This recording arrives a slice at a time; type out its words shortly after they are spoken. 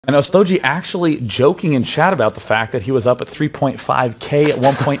And Ostojiy actually joking in chat about the fact that he was up at 3.5k at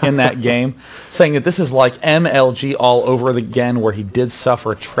one point in that game, saying that this is like MLG all over again, where he did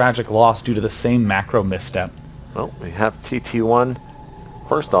suffer a tragic loss due to the same macro misstep. Well, we have TT1.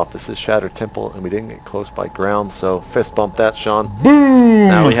 First off, this is Shattered Temple, and we didn't get close by ground, so fist bump that, Sean. Boom!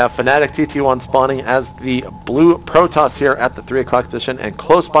 Now we have Fnatic TT1 spawning as the blue Protoss here at the 3 o'clock position, and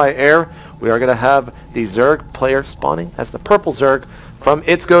close by air, we are going to have the Zerg player spawning as the purple Zerg. From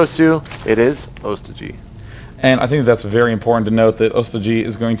It'sGosu, it is Ostojiy. And I think that's very important to note that Ostojiy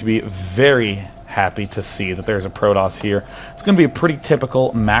is going to be very happy to see that there's a Protoss here. It's going to be a pretty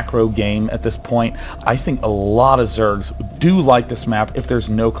typical macro game at this point. I think a lot of Zergs do like this map if there's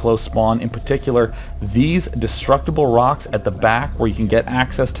no close spawn. In particular, these destructible rocks at the back where you can get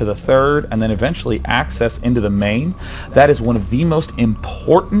access to the third and then eventually access into the main. That is one of the most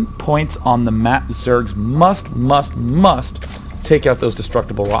important points on the map. Zergs must take out those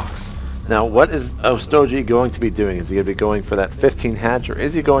destructible rocks. Now, what is Ostojiy going to be doing? Is he going to be going for that 15 hatch, or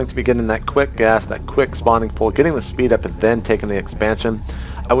is he going to be getting that quick gas, that quick spawning pool, getting the speed up, and then taking the expansion?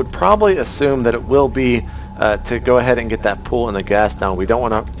 I would probably assume that it will be to go ahead and get that pool and the gas down. We don't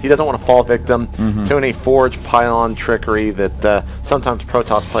want to. He doesn't want to fall victim to any forge pylon trickery that sometimes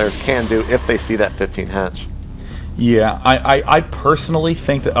Protoss players can do if they see that 15 hatch. Yeah, I personally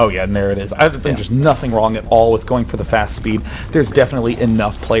think that, oh yeah, and there it is. I think there's nothing wrong at all with going for the fast speed. There's definitely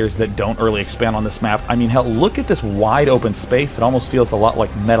enough players that don't early expand on this map. I mean, hell, look at this wide open space. It almost feels a lot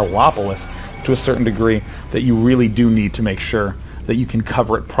like Metalopolis to a certain degree, that you really do need to make sure that you can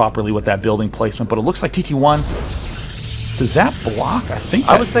cover it properly with that building placement. But it looks like TT1... Does that block? I think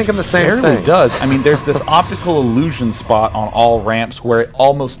I was thinking the same thing. It does. I mean, there's this optical illusion spot on all ramps where it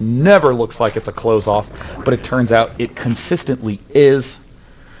almost never looks like it's a close-off, but it turns out it consistently is.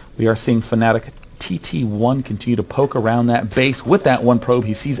 We are seeing Fnatic TT1 continue to poke around that base with that one probe.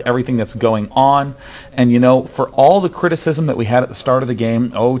 He sees everything that's going on. And, you know, for all the criticism that we had at the start of the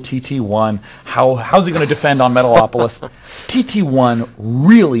game, oh, TT1, how's he going to defend on Metalopolis? TT1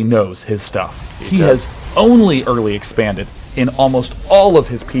 really knows his stuff. He has only early expanded in almost all of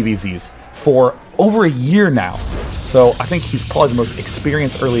his PvZs for over a year now. So I think he's probably the most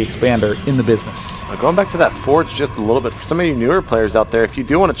experienced early expander in the business. Going back to that forge just a little bit, for some of you newer players out there, if you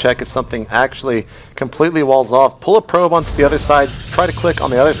do want to check if something actually completely walls off, pull a probe onto the other side, try to click on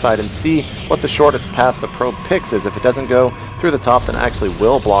the other side and see what the shortest path the probe picks is. If it doesn't go through the top, then it actually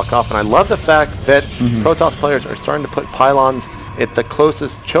will block off. And I love the fact that Protoss players are starting to put pylons at the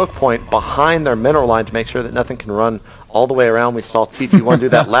closest choke point behind their mineral line to make sure that nothing can run all the way around. We saw TT1 do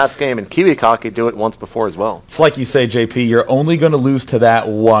that last game, and Kiwikaki do it once before as well. It's like you say, JP, you're only going to lose to that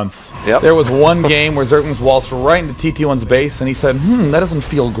once. Yep. There was one game where Zerglings waltzed right into TT1's base, and he said, that doesn't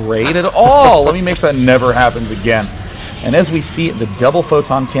feel great at all. Let me make sure that never happens again. And as we see the double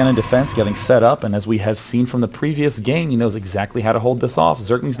photon cannon defense getting set up, and as we have seen from the previous game, he knows exactly how to hold this off.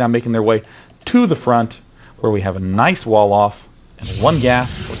 Zerglings now making their way to the front, where we have a nice wall off, and one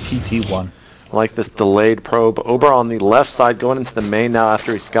gas for TT1. Like this delayed probe over on the left side going into the main now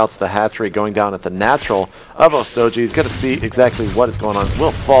after he scouts the hatchery going down at the natural of Ostojiy. He's going to see exactly what is going on.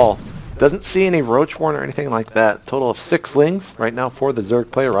 Will fall. Doesn't see any roach warren or anything like that. Total of 6 lings right now for the Zerg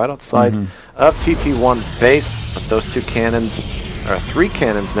player right outside of TT1 base. But those 2 cannons, or 3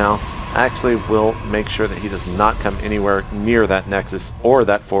 cannons now, actually will make sure that he does not come anywhere near that nexus or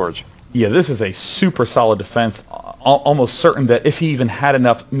that forge. Yeah, this is a super solid defense. Almost certain that if he even had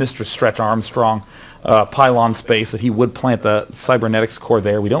enough Mr. Stretch Armstrong pylon space, that he would plant the cybernetics core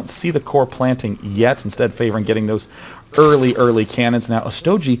there. We don't see the core planting yet, instead favoring getting those early cannons. Now,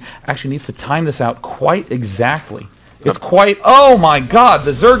 Ostojiy actually needs to time this out quite exactly. It's quite, oh my god,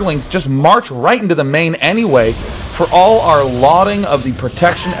 the Zerglings just march right into the main anyway. For all our lauding of the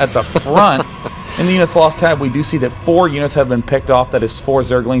protection at the front, in the units lost tab, we do see that 4 units have been picked off. That is 4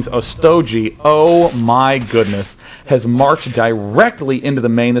 Zerglings. Ostojiy, oh my goodness, has marched directly into the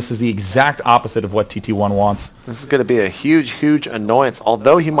main. This is the exact opposite of what TT1 wants. This is going to be a huge annoyance.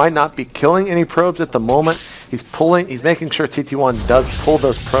 Although he might not be killing any probes at the moment, he's making sure TT1 does pull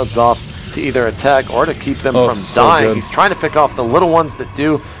those probes off to either attack or to keep them from dying. Good. He's trying to pick off the little ones that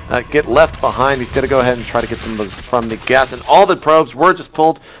do get left behind. He's going to go ahead and try to get some of those from the gas. And all the probes were just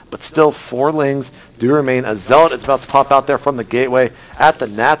pulled, but still 4 lings do remain. A Zealot is about to pop out there from the gateway at the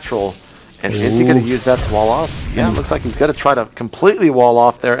natural. And is he going to use that to wall off? Yeah, it looks like he's going to try to completely wall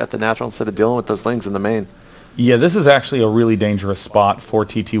off there at the natural instead of dealing with those lings in the main. Yeah, this is actually a really dangerous spot for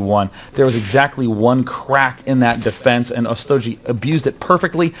TT1. There was exactly one crack in that defense, and Ostojiy abused it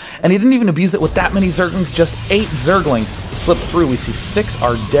perfectly, and he didn't even abuse it with that many Zerglings, just 8 Zerglings slipped through. We see 6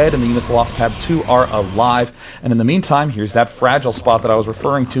 are dead, and the units lost tab 2 are alive, and in the meantime, here's that fragile spot that I was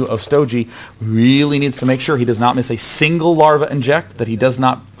referring to. Ostojiy really needs to make sure he does not miss a single larva inject, that he does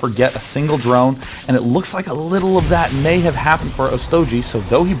not forget a single drone, and it looks like a little of that may have happened for Ostojiy, so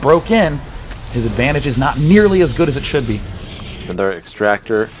though he broke in, his advantage is not nearly as good as it should be. Another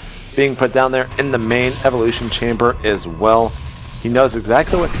extractor being put down there in the main evolution chamber as well. He knows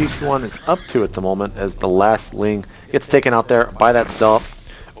exactly what TT1 is up to at the moment as the last Ling gets taken out there by that Zealot.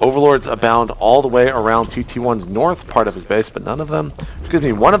 Overlords abound all the way around TT1's north part of his base, but one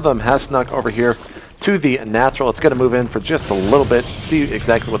of them has snuck over here to the natural. It's going to move in for just a little bit, see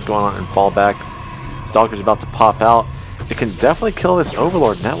exactly what's going on, and fall back. Stalker's about to pop out. It can definitely kill this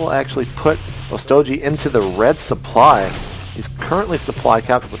Overlord, and that will actually put Ostojiy into the red supply. He's currently supply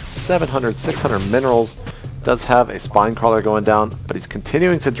capped with 700, 600 minerals. Does have a spine crawler going down, but he's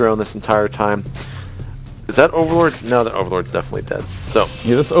continuing to drone this entire time. Is that Overlord? No, that Overlord's definitely dead. So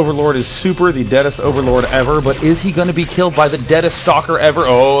yeah, this Overlord is super, the deadest Overlord ever, but is he going to be killed by the deadest Stalker ever?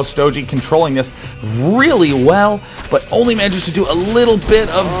 Oh, Ostojiy controlling this really well, but only manages to do a little bit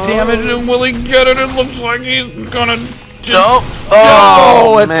of damage, and will he get it? It looks like he's gonna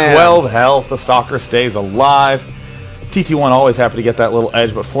at man. 12 health, the Stalker stays alive. TT1 always happy to get that little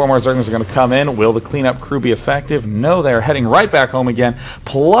edge, but 4 more Zerglings are going to come in. Will the cleanup crew be effective? No, they're heading right back home again.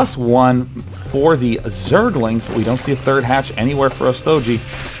 +1 for the Zerglings, but we don't see a third hatch anywhere for Ostojiy.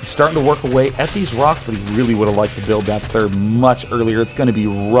 He's starting to work away at these rocks, but he really would have liked to build that third much earlier. It's going to be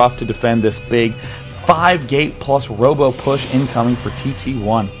rough to defend this big 5-gate plus robo push incoming for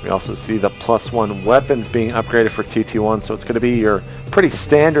TT1. We also see the +1 weapons being upgraded for TT1, so it's going to be your pretty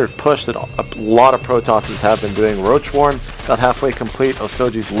standard push that a lot of Protosses have been doing. Roach Warren got halfway complete.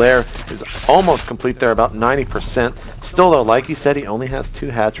 Ostojiy's lair is almost complete there, about 90%. Still though, like you said, he only has 2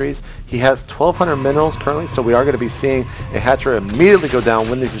 hatcheries. He has 1,200 minerals currently, so we are going to be seeing a hatchery immediately go down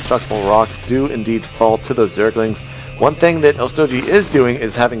when these destructible rocks do indeed fall to those Zerglings. One thing that Ostojiy is doing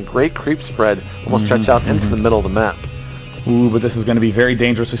is having great creep spread, almost stretch out into the middle of the map. Ooh, but this is going to be very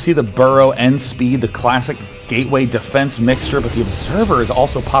dangerous. We see the burrow and speed, the classic gateway defense mixture, but the observer is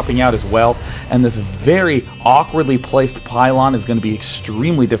also popping out as well, and this very awkwardly placed pylon is going to be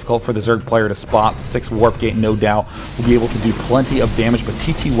extremely difficult for the Zerg player to spot. The 6 warp gate, no doubt, will be able to do plenty of damage, but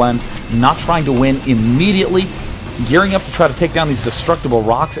TT1 not trying to win immediately, gearing up to try to take down these destructible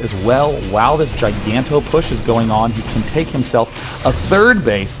rocks as well. While this giganto push is going on, he can take himself a 3rd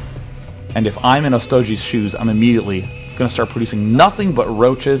base, and if I'm in Ostojiy's shoes, I'm immediately going to start producing nothing but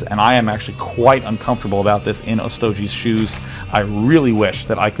roaches, and I am actually quite uncomfortable about this in Ostojiy's shoes. I really wish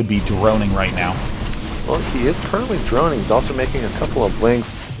that I could be droning right now. Well, he is currently droning. He's also making a couple of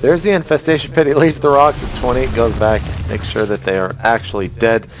blings. There's the infestation pit. He leaves the rocks at 20, goes back, makes sure that they are actually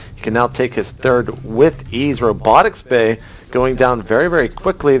dead. He can now take his 3rd with ease. Robotics Bay going down very, very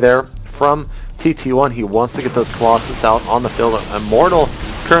quickly there from TT1. He wants to get those Colossus out on the field. Immortal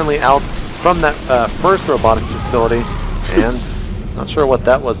currently out from that first robotics facility, and not sure what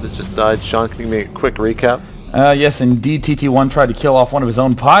that was that just died. Sean, can you make a quick recap? Yes, indeed, TT1 tried to kill off one of his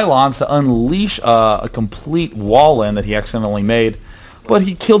own pylons to unleash a complete wall-in that he accidentally made. But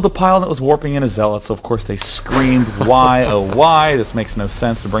he killed the pylon that was warping in a Zealot, so of course they screamed, why, oh why, this makes no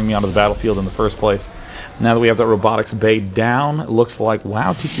sense to bring me onto the battlefield in the first place. Now that we have that robotics bay down, it looks like,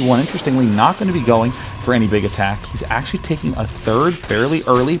 wow, TT1, interestingly, not going to be going for any big attack. He's actually taking a 3rd fairly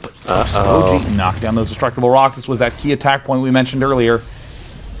early, but Ostojiy knocked down those destructible rocks. This was that key attack point we mentioned earlier.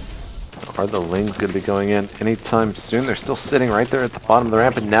 Are the Lings going to be going in anytime soon? They're still sitting right there at the bottom of the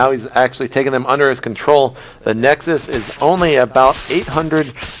ramp, and now he's actually taking them under his control. The Nexus is only about 800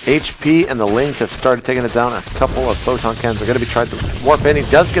 HP, and the Lings have started taking it down. A couple of photon cannons are going to be trying to warp in. He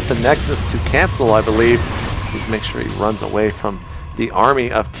does get the Nexus to cancel, I believe. Please make sure he runs away from the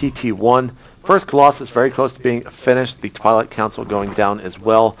army of TT1. First Colossus very close to being finished. The Twilight Council going down as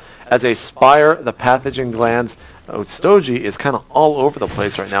well. As a Spire, the pathogen glands, Ostojiy is kind of all over the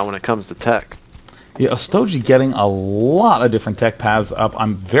place right now when it comes to tech. Yeah, Ostojiy getting a lot of different tech paths up.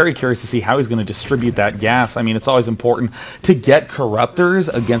 I'm very curious to see how he's going to distribute that gas. I mean, it's always important to get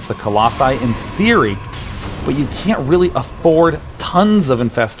Corruptors against the Colossi in theory, but you can't really afford tons of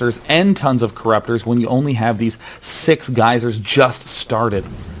Infestors and tons of Corruptors when you only have these 6 geysers just started.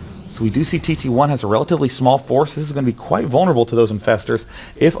 So we do see TT1 has a relatively small force. This is going to be quite vulnerable to those Infestors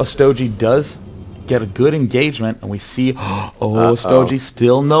if Ostojiy does get a good engagement, and we see Ostojiy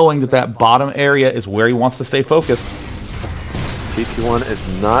still knowing that that bottom area is where he wants to stay focused. TT1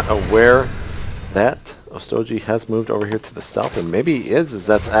 is not aware that Ostojiy has moved over here to the south, and maybe he is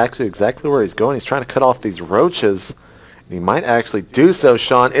that's actually exactly where he's going. He's trying to cut off these roaches. He might actually do so,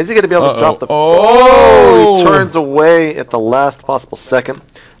 Sean. Is he going to be able to drop the... Oh! He turns away at the last possible second.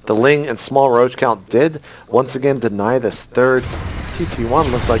 The Ling and small roach count did once again deny this third. TT1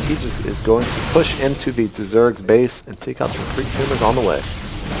 looks like he just is going to push into the Zerg's base and take out some creep tumors on the way.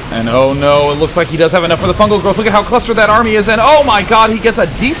 And oh no, it looks like he does have enough for the fungal growth. Look at how clustered that army is, and oh my god, he gets a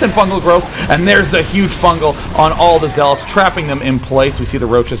decent fungal growth, and there's the huge fungal on all the zealots, trapping them in place. We see the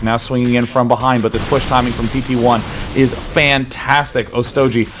roaches now swinging in from behind, but this push timing from TT1 is fantastic.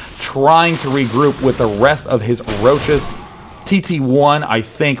 Ostojiy trying to regroup with the rest of his roaches. TT1, I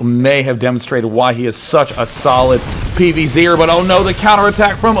think, may have demonstrated why he is such a solid PvZer, but oh no, the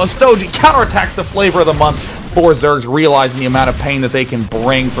counterattack from Ostojiy counterattacks the flavor of the month. For Zergs, realizing the amount of pain that they can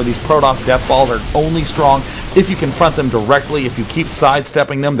bring for these Protoss death balls are only strong if you confront them directly. If you keep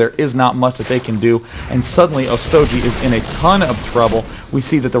sidestepping them, there is not much that they can do. And suddenly, Ostojiy is in a ton of trouble. We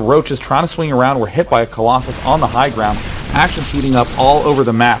see that the roaches trying to swing around were hit by a Colossus on the high ground. Action's heating up all over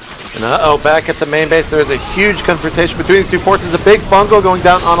the map. And back at the main base, there is a huge confrontation between these two forces. A big fungal going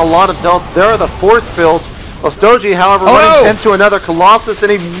down on a lot of zealots. There are the force fields. Ostojiy, however, running into another Colossus, and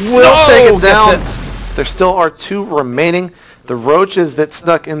he will take it down. There still are two remaining. The roaches that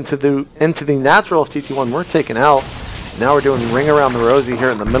snuck into the natural of TT1 were taken out. Now we're doing Ring Around the Rosie here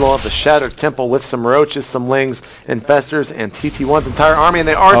in the middle of the Shattered Temple with some roaches, some lings, infestors, and TT1's entire army, and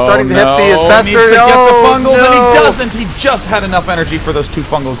they are starting to hit the infestors. He needs to get the fungals, and he doesn't. He just had enough energy for those two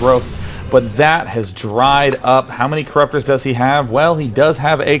fungal growths, but that has dried up. How many corruptors does he have? Well, he does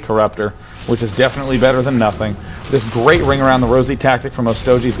have a corruptor, which is definitely better than nothing. This great Ring Around the Rosie tactic from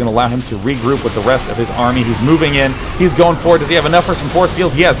Ostojiy is going to allow him to regroup with the rest of his army. He's moving in. He's going forward. Does he have enough for some force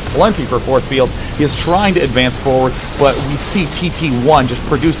fields? He has plenty for force fields. He is trying to advance forward, but we see TT1 just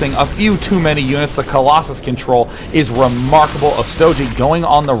producing a few too many units. The Colossus control is remarkable. Ostojiy going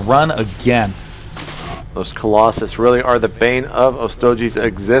on the run again. Those Colossus really are the bane of Ostojiy's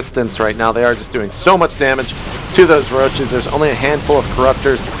existence right now. They are just doing so much damage to those roaches. There's only a handful of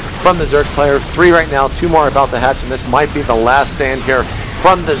corruptors from the Zerg player. 3 right now, 2 more about to hatch, and this might be the last stand here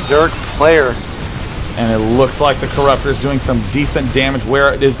from the Zerg player. And it looks like the Corruptor is doing some decent damage.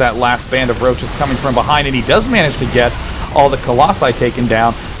 Where it is that last band of roaches coming from behind, and he does manage to get all the Colossi taken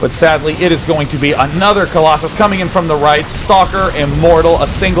down, but sadly it is going to be another Colossus coming in from the right. Stalker, Immortal, a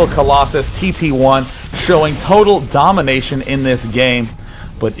single Colossus, TT1 showing total domination in this game.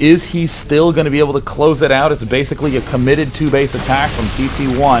 But is he still going to be able to close it out? It's basically a committed 2-base attack from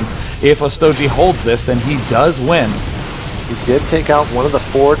TT1. If Ostojiy holds this, then he does win. He did take out one of the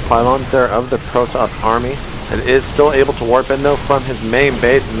forward pylons there of the Protoss army, and is still able to warp in though from his main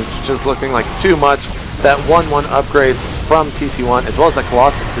base, and this is just looking like too much. That 1-1 upgrades from TT1, as well as the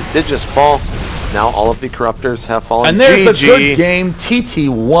Colossus that did just fall. Now all of the Corruptors have fallen. And there's the good game.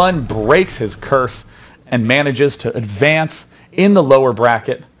 TT1 breaks his curse and manages to advance in the lower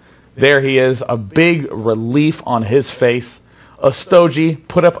bracket. There he is, a big relief on his face. Ostojiy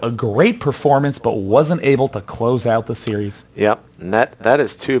put up a great performance, but wasn't able to close out the series. Yep, and that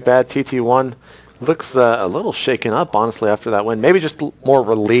is too bad. TT1 looks a little shaken up, honestly, after that win. Maybe just more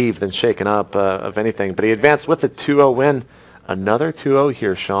relieved than shaken up, of anything. But he advanced with a 2-0 win. Another 2-0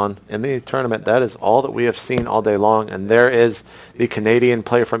 here, Sean, in the tournament. That is all that we have seen all day long. And there is the Canadian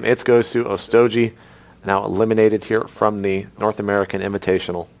player from It'sGosu, Ostojiy, now eliminated here from the North American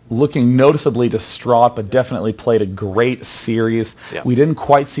Invitational. Looking noticeably distraught, but definitely played a great series. Yeah. We didn't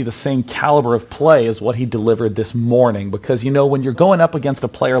quite see the same caliber of play as what he delivered this morning, because, you know, when you're going up against a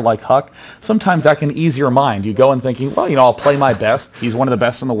player like Huck, sometimes that can ease your mind. You go in thinking, well, you know, I'll play my best. He's one of the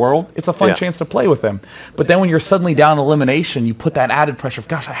best in the world. It's a fun chance to play with him. But then when you're suddenly down elimination, you put that added pressure of,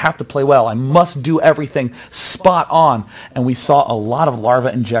 gosh, I have to play well. I must do everything spot on. And we saw a lot of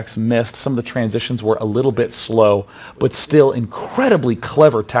larva injects missed. Some of the transitions were a little bit slow, but still incredibly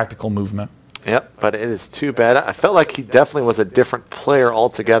clever tactical movement. Yep, but it is too bad. I felt like he definitely was a different player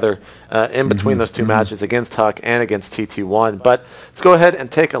altogether in between those two matches against Huck and against TT1. But let's go ahead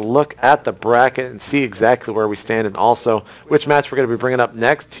and take a look at the bracket and see exactly where we stand, and also which match we're going to be bringing up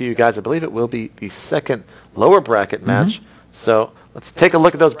next to you guys. I believe it will be the second lower bracket match. So let's take a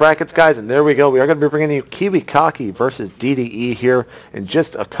look at those brackets, guys, and there we go. We are going to be bringing you Kiwi Kaki versus DDE here in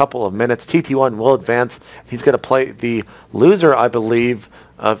just a couple of minutes. TT1 will advance. He's going to play the loser, I believe,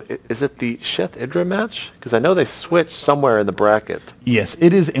 of, is it the Sheth Idra match? Because I know they switched somewhere in the bracket. Yes,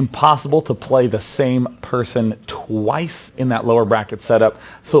 it is impossible to play the same person twice in that lower bracket setup.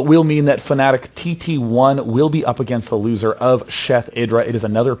 So it will mean that Fnatic TT1 will be up against the loser of Sheth Idra. It is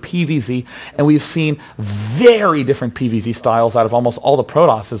another PvZ, and we've seen very different PvZ styles out of almost all the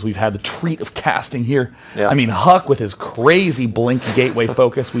Protosses. We've had the treat of casting here. Yeah. I mean, Huck with his crazy blink gateway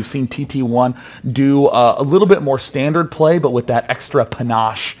focus. We've seen TT1 do a little bit more standard play, but with that extra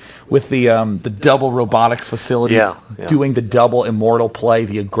panache with the double robotics facility, doing the double immortal play,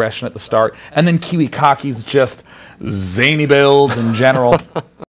 the aggression at the start, and then Kiwi Kaki's just zany builds in general.